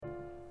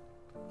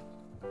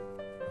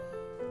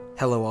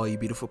Hello, all you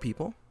beautiful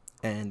people,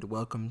 and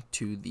welcome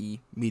to the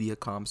Media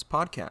Comms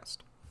podcast.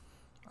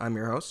 I'm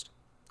your host,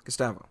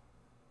 Gustavo.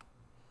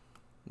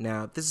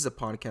 Now, this is a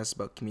podcast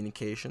about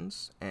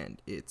communications and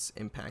its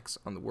impacts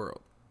on the world,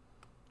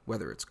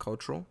 whether it's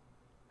cultural,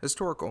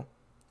 historical,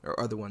 or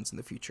other ones in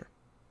the future.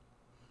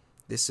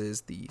 This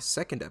is the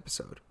second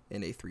episode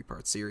in a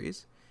three-part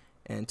series,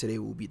 and today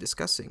we'll be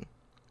discussing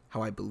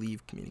how I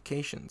believe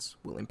communications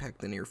will impact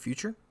the near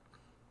future,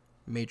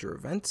 major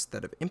events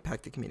that have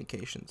impacted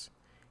communications,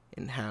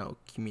 and how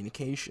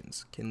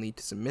communications can lead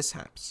to some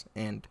mishaps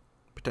and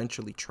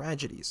potentially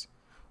tragedies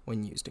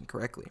when used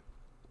incorrectly.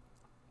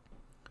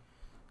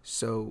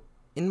 So,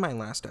 in my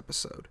last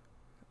episode,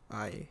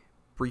 I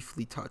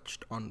briefly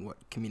touched on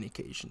what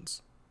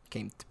communications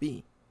came to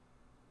be,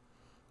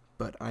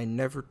 but I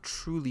never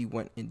truly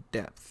went in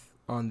depth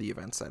on the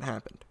events that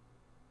happened.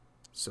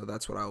 So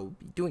that's what I will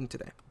be doing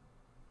today.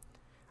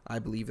 I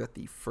believe that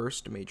the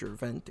first major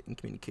event in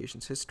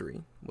communications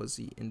history was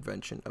the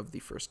invention of the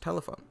first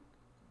telephone.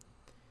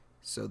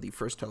 So the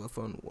first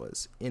telephone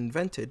was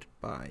invented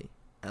by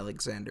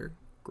Alexander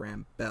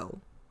Graham Bell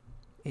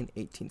in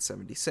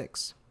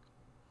 1876.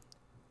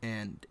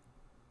 And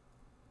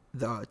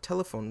the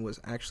telephone was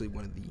actually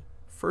one of the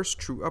first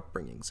true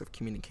upbringings of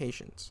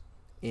communications,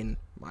 in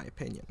my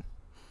opinion.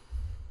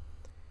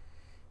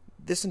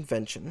 This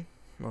invention,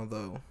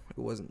 although it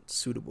wasn't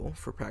suitable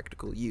for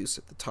practical use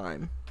at the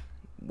time,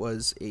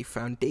 was a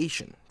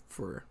foundation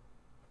for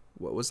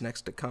what was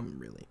next to come,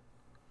 really.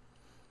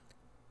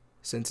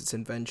 Since its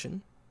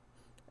invention,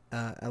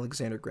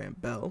 Alexander Graham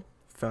Bell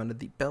founded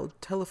the Bell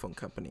Telephone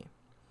Company,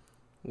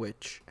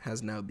 which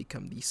has now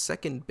become the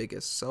second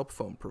biggest cell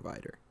phone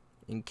provider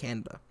in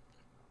Canada,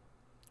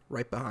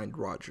 right behind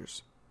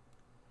Rogers.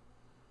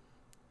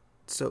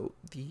 So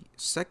the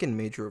second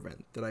major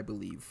event that I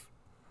believe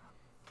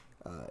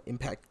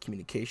impacted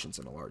communications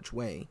in a large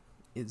way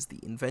is the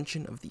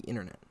invention of the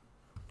internet,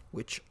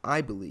 which I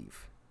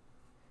believe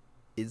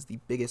is the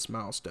biggest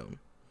milestone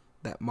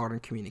that modern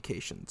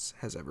communications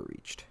has ever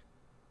reached.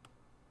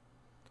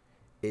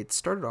 It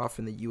started off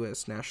in the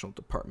U.S. National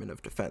Department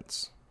of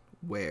Defense,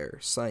 where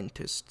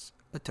scientists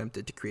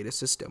attempted to create a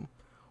system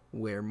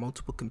where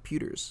multiple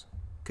computers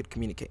could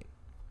communicate.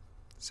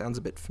 Sounds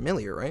a bit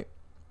familiar, right?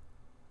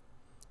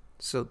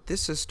 So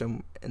this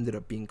system ended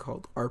up being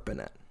called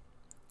ARPANET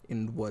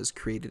and was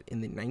created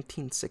in the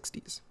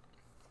 1960s.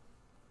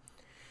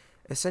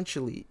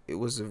 Essentially, it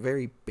was a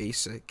very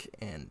basic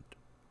and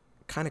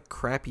kind of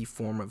crappy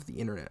form of the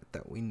internet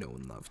that we know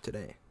and love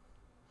today,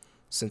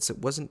 since it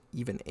wasn't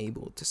even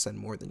able to send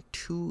more than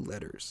 2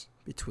 letters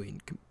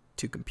between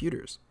two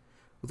computers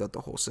without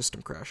the whole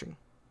system crashing.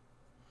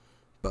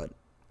 But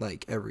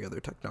like every other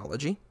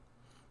technology,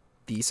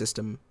 the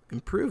system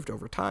improved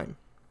over time.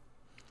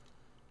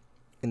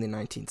 In the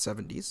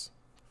 1970s,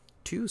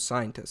 2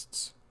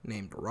 scientists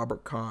named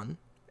Robert Kahn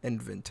and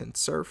Vincent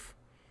Cerf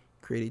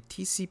created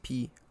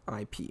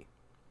TCP/IP,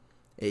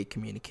 a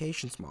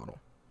communications model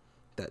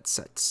that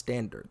set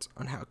standards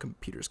on how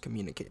computers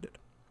communicated.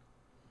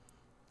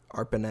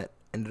 ARPANET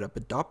ended up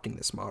adopting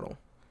this model,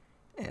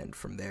 and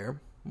from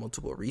there,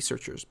 multiple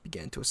researchers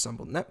began to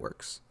assemble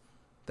networks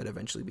that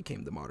eventually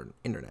became the modern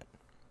internet.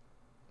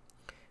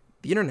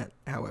 The internet,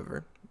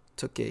 however,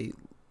 took a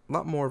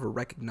lot more of a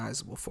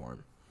recognizable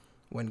form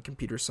when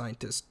computer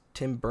scientist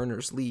Tim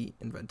Berners-Lee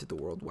invented the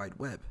World Wide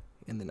Web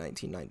in the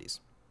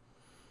 1990s.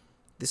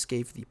 This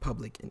gave the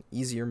public an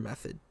easier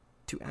method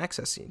to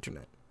access the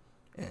internet,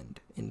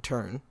 and in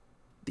turn,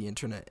 the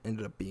internet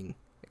ended up being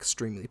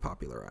extremely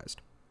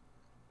popularized.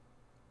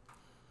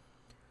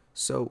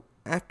 So,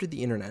 after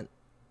the internet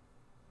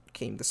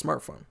came the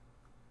smartphone,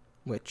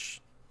 which,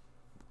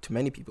 to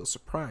many people's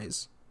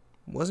surprise,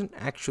 wasn't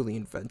actually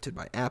invented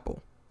by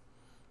Apple.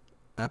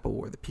 Apple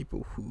were the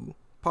people who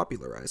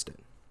popularized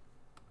it.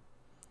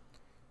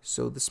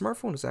 So, the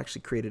smartphone was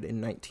actually created in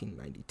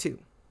 1992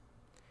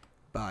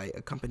 by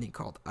a company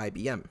called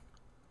IBM,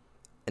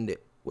 and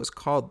it was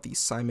called the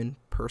Simon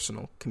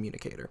Personal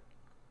Communicator.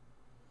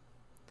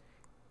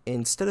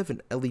 Instead of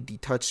an LED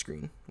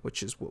touchscreen,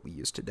 which is what we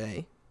use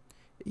today,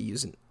 it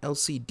used an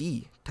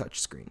LCD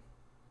touchscreen.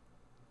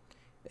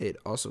 It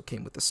also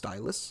came with a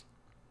stylus.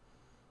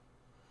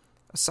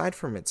 Aside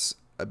from its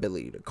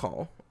ability to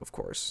call, of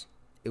course,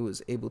 it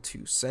was able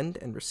to send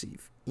and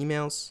receive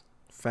emails,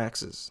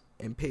 faxes,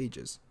 and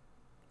pages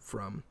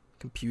from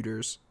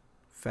computers,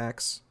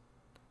 fax,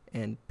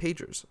 and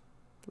pagers,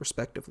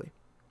 respectively.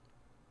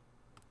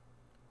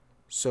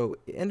 So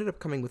it ended up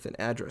coming with an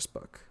address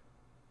book,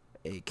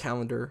 a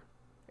calendar,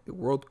 a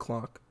world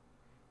clock,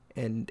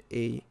 and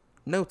a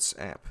notes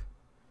app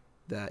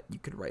that you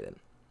could write in.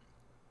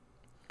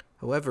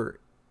 However,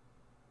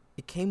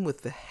 it came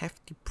with the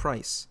hefty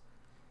price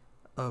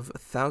of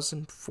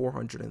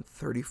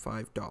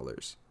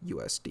 $1,435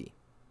 USD.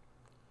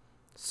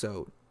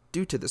 So,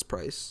 due to this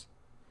price,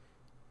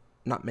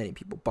 not many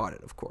people bought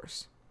it, of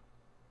course.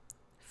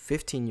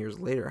 15 years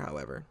later,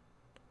 however,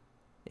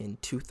 in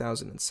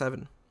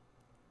 2007,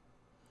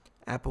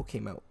 Apple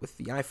came out with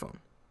the iPhone,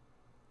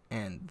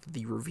 and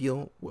the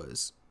reveal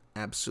was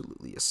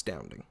absolutely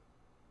astounding.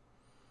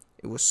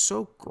 It was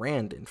so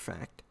grand, in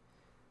fact,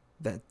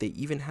 that they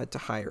even had to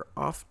hire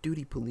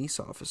off-duty police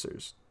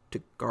officers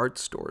to guard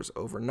stores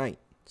overnight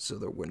so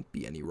there wouldn't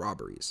be any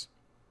robberies.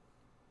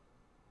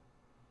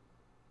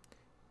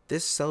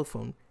 This cell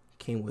phone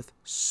came with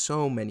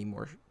so many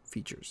more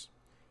features,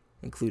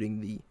 including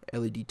the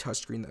LED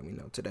touchscreen that we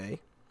know today,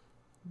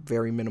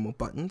 very minimal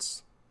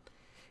buttons,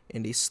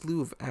 and a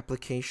slew of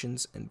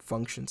applications and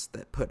functions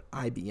that put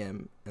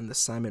IBM and the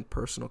Simon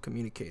Personal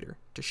Communicator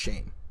to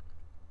shame.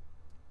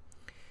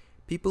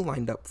 People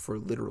lined up for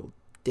literal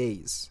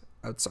days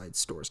outside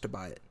stores to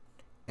buy it,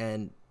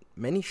 and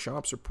many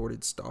shops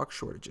reported stock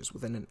shortages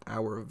within an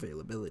hour of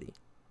availability.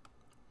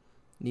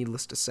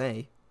 Needless to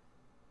say,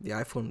 the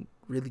iPhone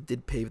really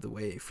did pave the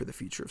way for the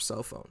future of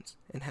cell phones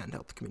and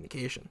handheld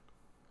communication.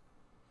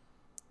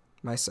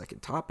 My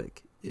second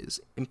topic is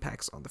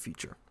impacts on the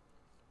future.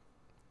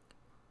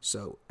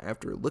 So,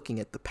 after looking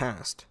at the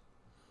past,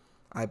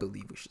 I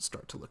believe we should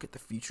start to look at the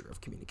future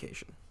of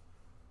communication.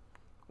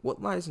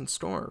 What lies in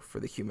store for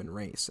the human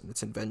race and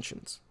its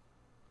inventions?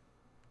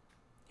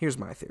 Here's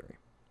my theory.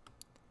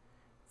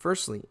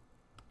 Firstly,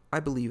 I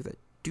believe that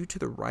due to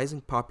the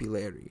rising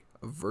popularity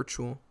of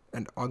virtual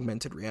and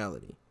augmented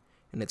reality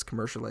and its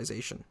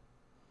commercialization,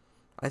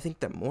 I think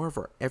that more of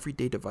our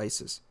everyday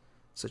devices,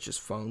 such as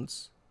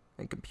phones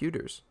and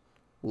computers,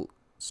 will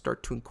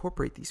start to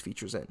incorporate these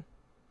features in,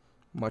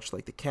 much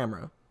like the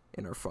camera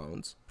in our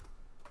phones.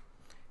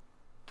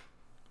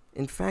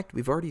 In fact,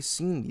 we've already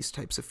seen these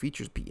types of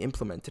features be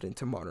implemented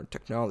into modern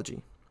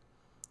technology,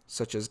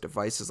 such as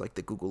devices like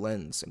the Google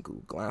Lens and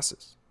Google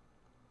Glasses.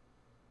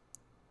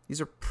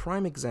 These are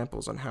prime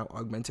examples on how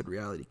augmented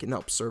reality can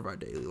help serve our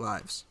daily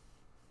lives.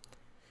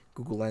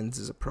 Google Lens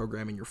is a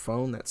program in your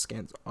phone that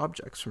scans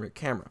objects from your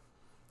camera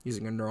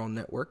using a neural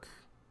network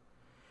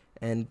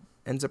and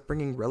ends up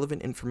bringing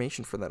relevant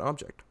information for that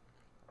object.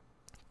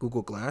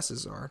 Google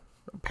Glasses are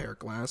a pair of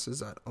glasses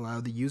that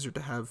allow the user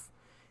to have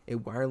a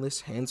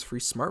wireless hands-free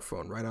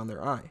smartphone right on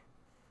their eye.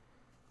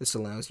 This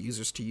allows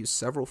users to use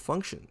several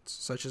functions,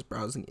 such as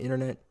browsing the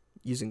internet,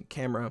 using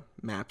camera,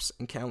 maps,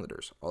 and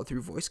calendars, all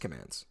through voice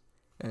commands,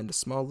 and a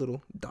small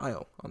little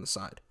dial on the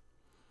side.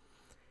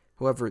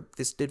 However,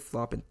 this did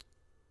flop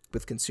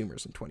with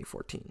consumers in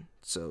 2014,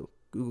 so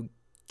Google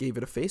gave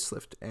it a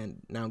facelift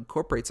and now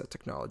incorporates that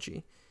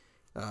technology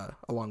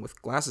along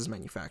with glasses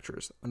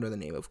manufacturers under the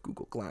name of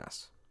Google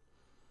Glass.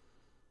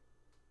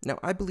 Now,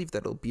 I believe that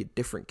it'll be a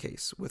different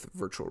case with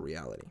virtual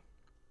reality.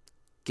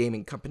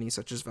 Gaming companies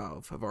such as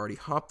Valve have already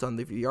hopped on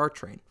the VR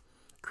train,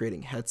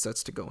 creating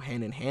headsets to go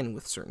hand in hand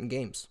with certain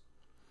games.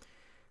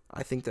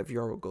 I think that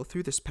VR will go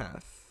through this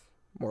path,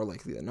 more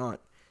likely than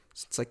not,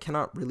 since I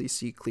cannot really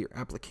see a clear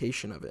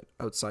application of it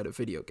outside of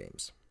video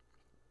games.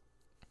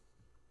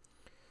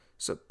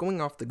 So,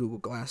 going off the Google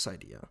Glass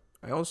idea,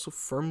 I also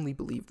firmly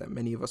believe that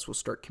many of us will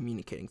start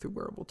communicating through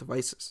wearable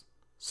devices,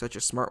 such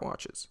as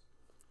smartwatches.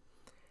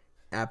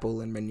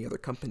 Apple and many other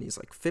companies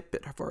like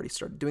Fitbit have already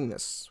started doing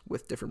this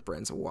with different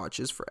brands of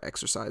watches for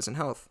exercise and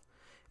health,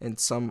 and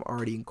some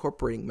already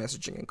incorporating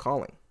messaging and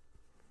calling.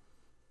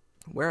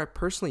 Where I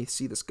personally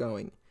see this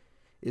going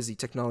is the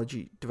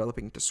technology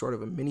developing into sort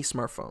of a mini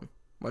smartphone,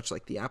 much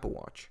like the Apple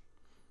Watch,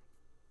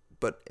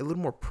 but a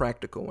little more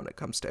practical when it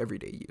comes to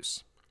everyday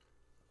use.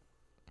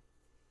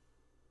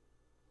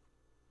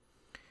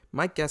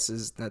 My guess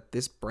is that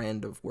this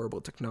brand of wearable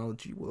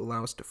technology will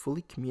allow us to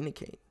fully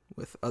communicate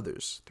with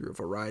others through a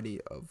variety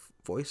of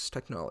voice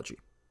technology,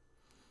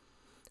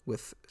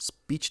 with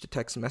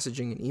speech-to-text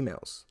messaging and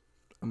emails,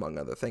 among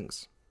other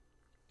things.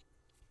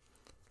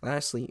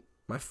 Lastly,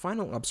 my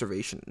final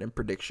observation and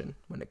prediction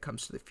when it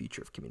comes to the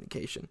future of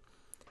communication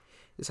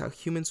is how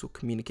humans will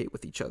communicate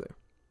with each other.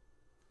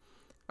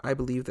 I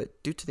believe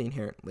that due to the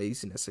inherent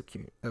laziness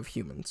of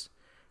humans,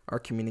 our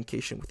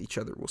communication with each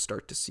other will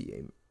start to see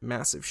a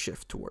massive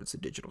shift towards the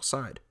digital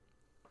side.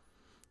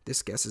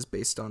 This guess is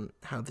based on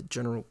how the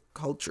general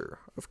culture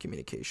of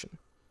communication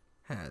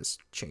has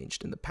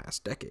changed in the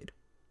past decade.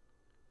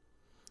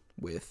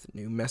 With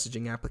new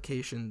messaging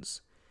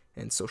applications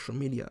and social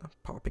media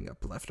popping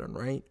up left and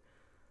right,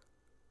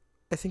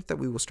 I think that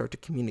we will start to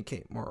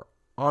communicate more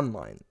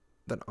online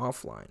than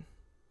offline,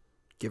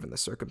 given the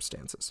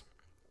circumstances.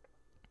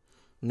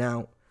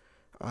 Now,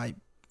 I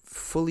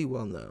fully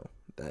well know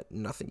that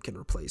nothing can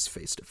replace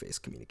face-to-face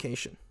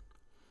communication,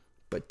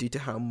 but due to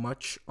how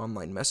much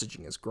online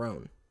messaging has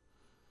grown,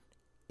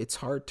 it's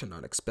hard to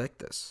not expect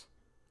this,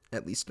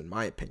 at least in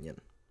my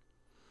opinion.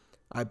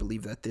 I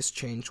believe that this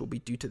change will be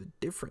due to the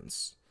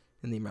difference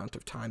in the amount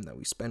of time that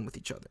we spend with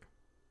each other.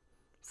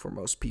 For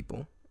most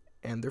people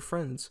and their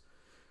friends,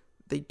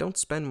 they don't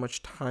spend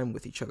much time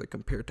with each other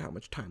compared to how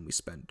much time we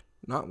spend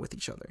not with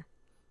each other,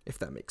 if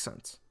that makes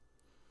sense.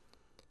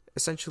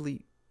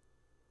 Essentially,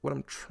 what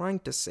I'm trying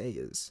to say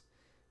is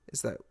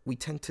that we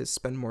tend to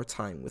spend more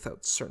time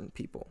without certain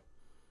people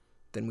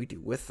than we do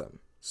with them.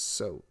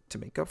 So, to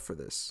make up for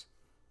this,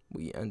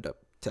 we end up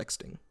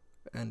texting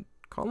and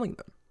calling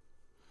them.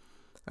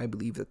 I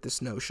believe that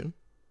this notion,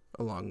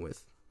 along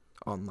with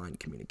online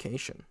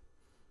communication,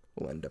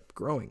 will end up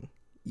growing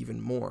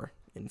even more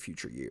in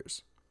future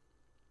years.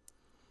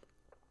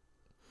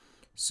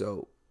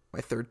 So,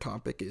 my third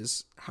topic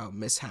is how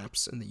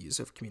mishaps in the use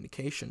of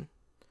communication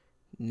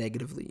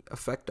negatively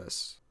affect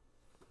us.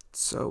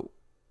 So,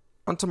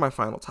 onto my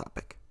final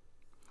topic,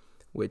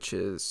 which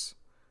is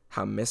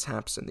how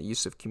mishaps in the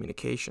use of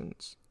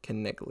communications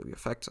can negatively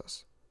affect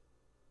us.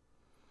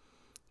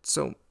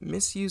 So,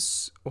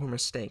 misuse or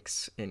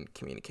mistakes in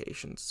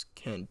communications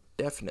can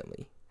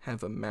definitely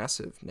have a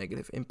massive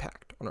negative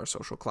impact on our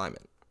social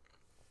climate.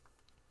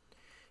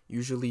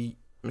 Usually,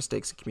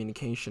 mistakes in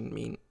communication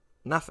mean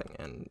nothing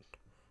and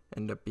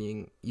end up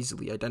being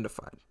easily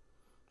identified.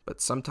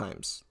 But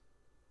sometimes,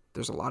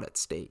 there's a lot at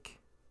stake,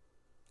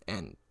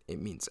 and it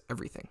means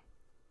everything.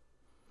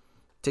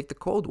 Take the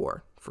Cold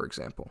War, for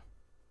example.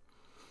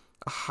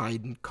 A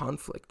heightened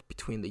conflict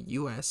between the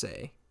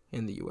USA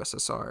and the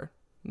USSR,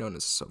 known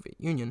as the Soviet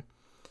Union,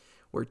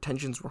 where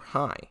tensions were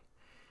high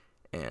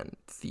and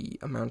the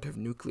amount of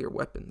nuclear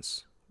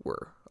weapons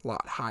were a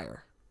lot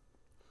higher.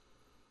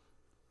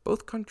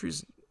 Both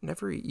countries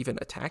never even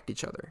attacked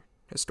each other,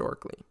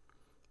 historically,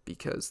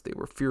 because they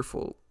were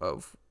fearful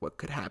of what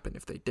could happen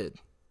if they did.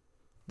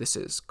 This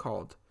is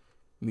called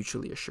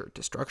mutually assured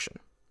destruction.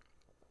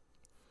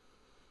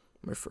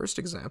 My first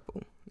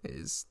example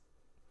is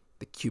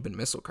the Cuban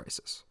Missile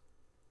Crisis.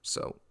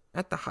 So,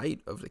 at the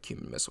height of the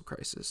Cuban Missile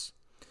Crisis,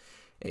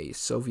 a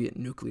Soviet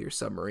nuclear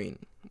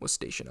submarine was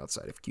stationed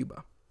outside of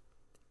Cuba,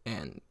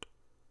 and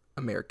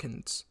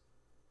Americans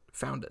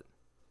found it.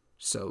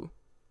 So,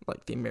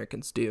 like the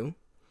Americans do,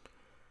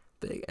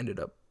 they ended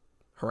up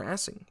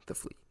harassing the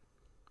fleet.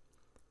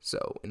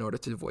 So, in order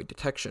to avoid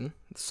detection,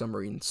 the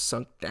submarine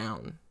sunk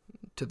down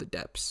to the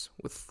depths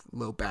with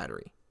low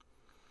battery.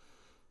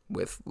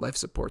 With life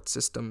support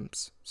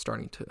systems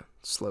starting to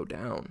slow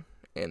down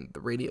and the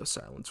radio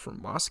silence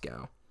from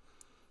Moscow,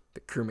 the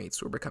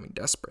crewmates were becoming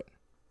desperate.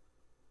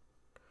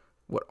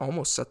 What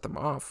almost set them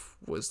off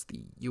was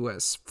the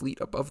U.S. fleet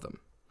above them.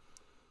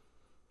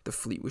 The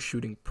fleet was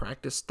shooting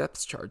practice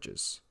depth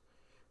charges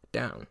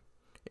down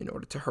in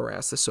order to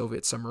harass the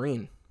Soviet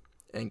submarine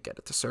and get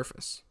it to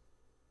surface.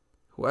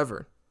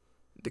 However,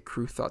 the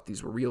crew thought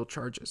these were real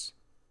charges.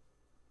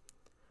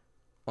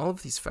 All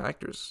of these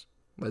factors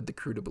led the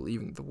crew to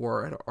believing the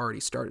war had already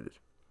started,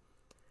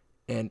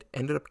 and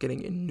ended up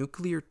getting a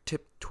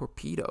nuclear-tipped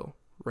torpedo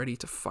ready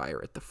to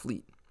fire at the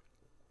fleet.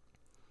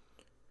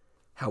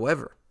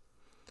 However,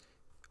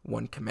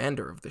 one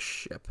commander of the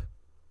ship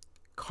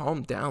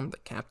calmed down the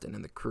captain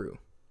and the crew,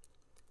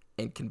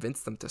 and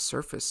convinced them to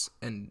surface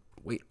and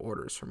wait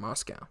orders from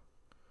Moscow,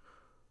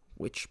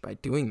 which by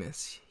doing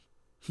this,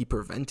 he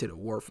prevented a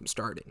war from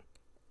starting,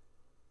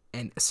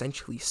 and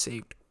essentially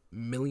saved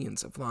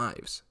millions of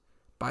lives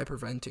by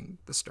preventing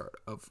the start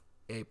of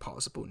a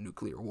possible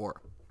nuclear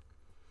war.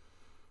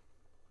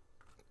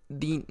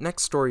 The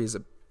next story is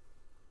a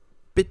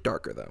bit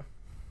darker, though.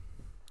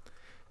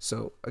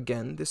 So,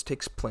 again, this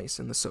takes place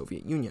in the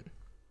Soviet Union,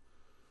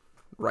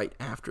 right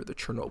after the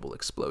Chernobyl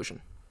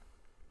explosion.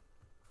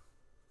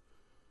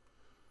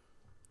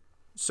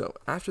 So,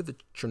 after the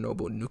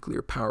Chernobyl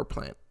nuclear power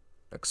plant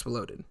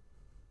exploded,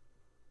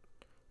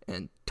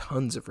 and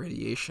tons of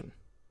radiation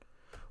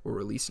were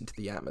released into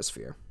the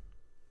atmosphere,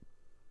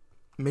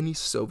 many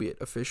Soviet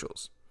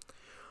officials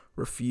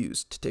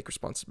refused to take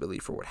responsibility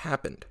for what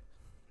happened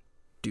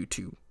due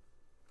to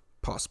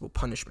possible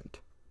punishment.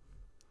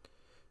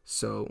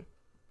 So,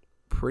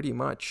 pretty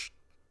much,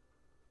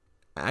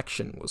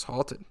 action was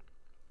halted.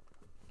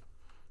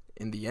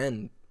 In the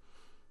end,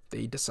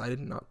 they decided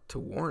not to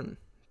warn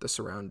the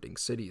surrounding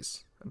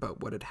cities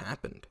about what had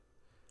happened,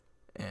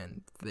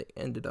 and they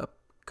ended up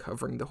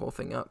covering the whole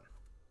thing up.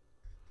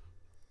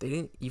 They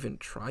didn't even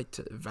try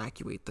to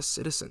evacuate the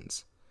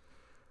citizens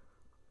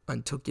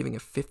until giving a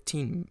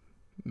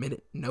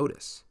 15-minute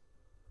notice.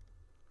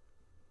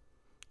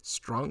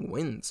 Strong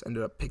winds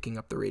ended up picking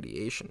up the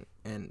radiation,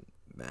 and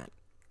that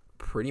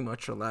pretty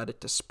much allowed it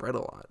to spread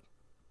a lot.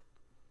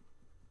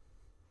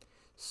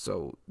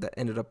 So that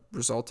ended up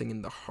resulting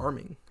in the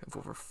harming of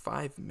over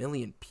 5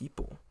 million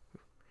people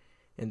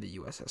in the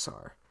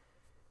USSR,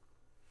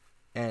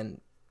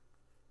 and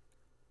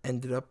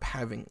ended up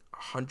having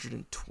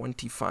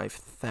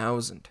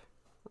 125,000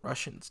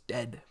 Russians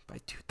dead by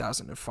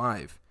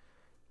 2005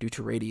 due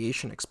to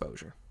radiation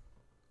exposure.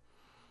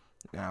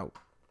 Now,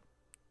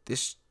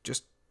 this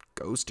just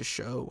goes to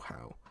show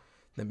how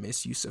the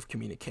misuse of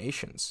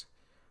communications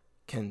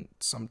can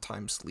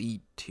sometimes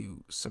lead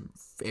to some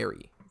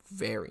very,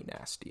 very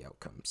nasty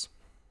outcomes.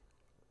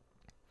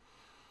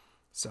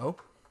 So,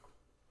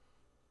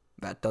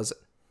 that does it.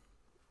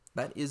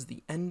 That is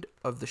the end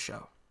of the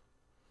show.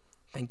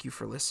 Thank you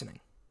for listening.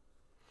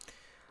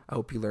 I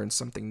hope you learned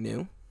something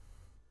new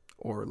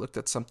or looked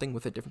at something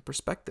with a different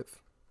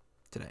perspective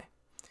today.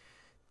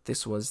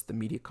 This was the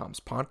Media Comms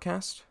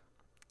Podcast.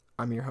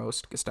 I'm your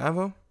host,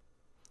 Gustavo,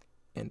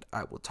 and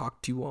I will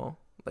talk to you all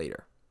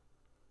later.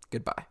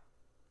 Goodbye.